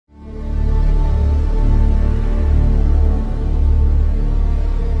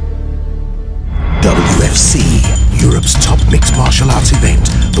WFC, Europe's top mixed martial arts event,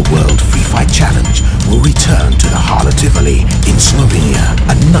 the World Free Fight Challenge, will return to the Hala Tivoli in Slovenia.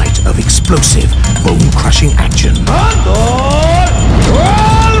 A night of explosive, bone-crushing action. Oh,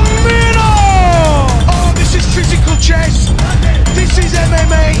 this is physical chess. This is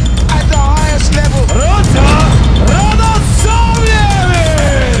MMA at the highest level.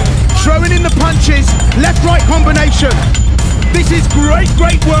 Throwing in the punches, left-right combination. This is great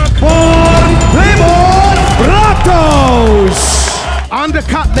work.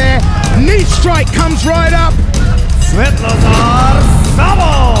 Undercut there, knee strike comes right up.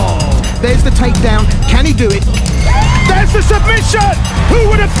 There's the takedown, can he do it? There's the submission! Who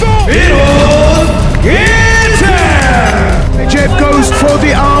would have thought? Jeff goes for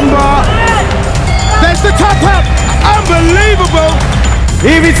the armbar. There's the top up, unbelievable!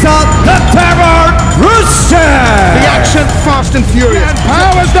 Ivica the Terror Russian! The action fast and furious.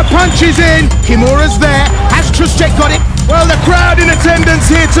 Powers the punches in. Kimura's there. Has Truszczyk got it? Well, the crowd in attendance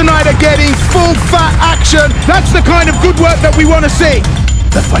here tonight are getting full fat action. That's the kind of good work that we want to see.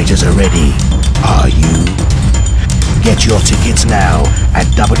 The fighters are ready. Are you? Get your tickets now at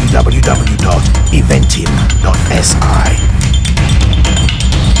www.eventim.si.